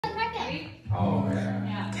Oh,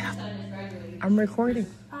 yeah. Get up. I'm recording.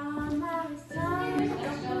 No, that's the name of the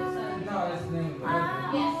husband. I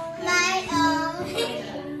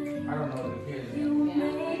don't know the kid's name. Oh,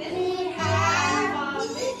 yeah?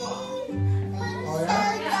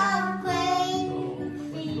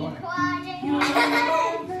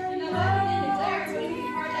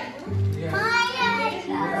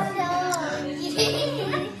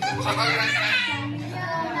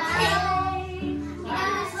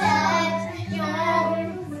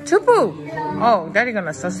 Chupu! Oh, Daddy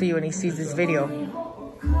gonna suss you when he sees this video.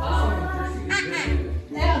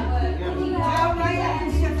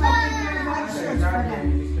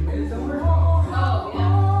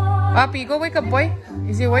 Papi, go wake up, boy.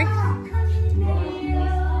 Is he awake?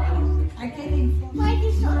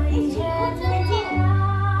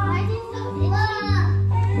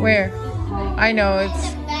 Where? I know,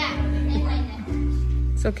 it's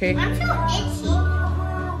okay. I'm so itchy.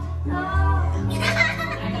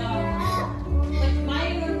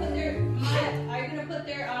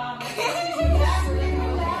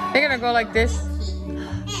 They're gonna go like this.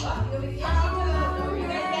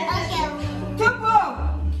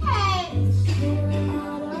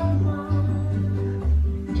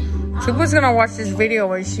 Chupu's gonna watch this video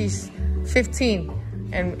when she's 15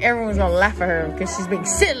 and everyone's gonna laugh at her because she's being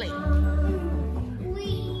silly.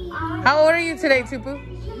 How old are you today, Chupu?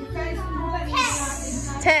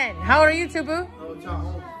 10. How old are you, Chupu?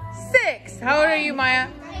 6. How old are you, Maya?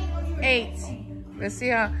 8. Let's see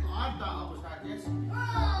how.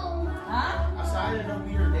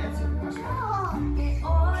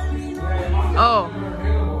 Oh.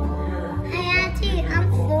 Hey, Auntie,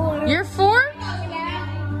 I'm 4. You're 4?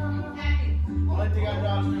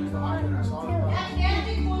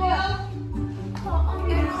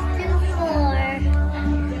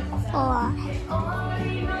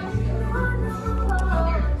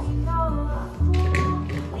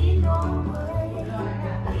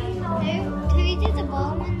 Can we do the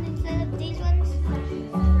ball one instead of these ones?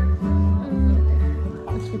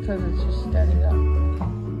 It's because it's just standing up.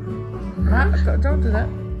 Don't do that.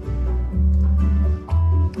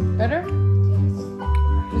 Better?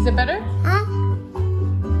 Is it better? Huh?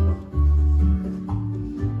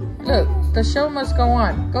 Look, the show must go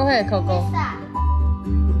on. Go ahead, Coco. What's that?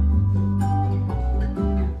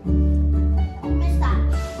 What's that?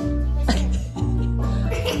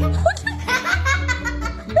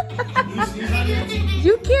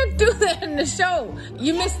 You can't do that in the show.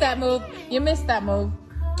 You missed that move. You missed that move.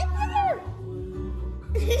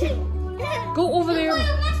 Go over there. You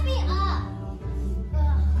messed me up.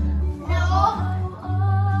 No.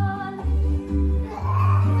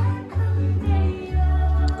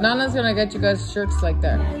 Nana's gonna get you guys shirts like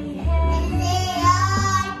that.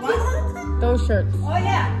 Those shirts. Oh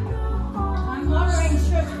yeah, I'm ordering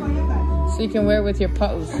shirts for you guys. So you can wear it with your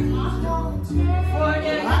pose. For my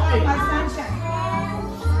sunshine.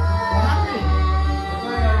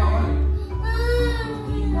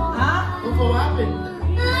 Huh? What happened?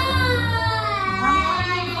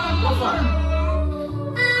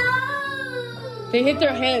 They hit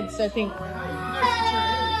their heads, I think.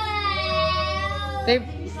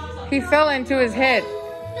 He fell into his head.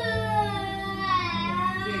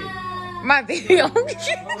 My baby.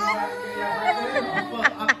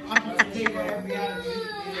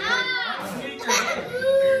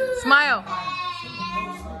 Smile.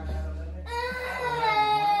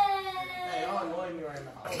 Hey, y'all annoying me right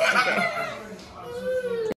now.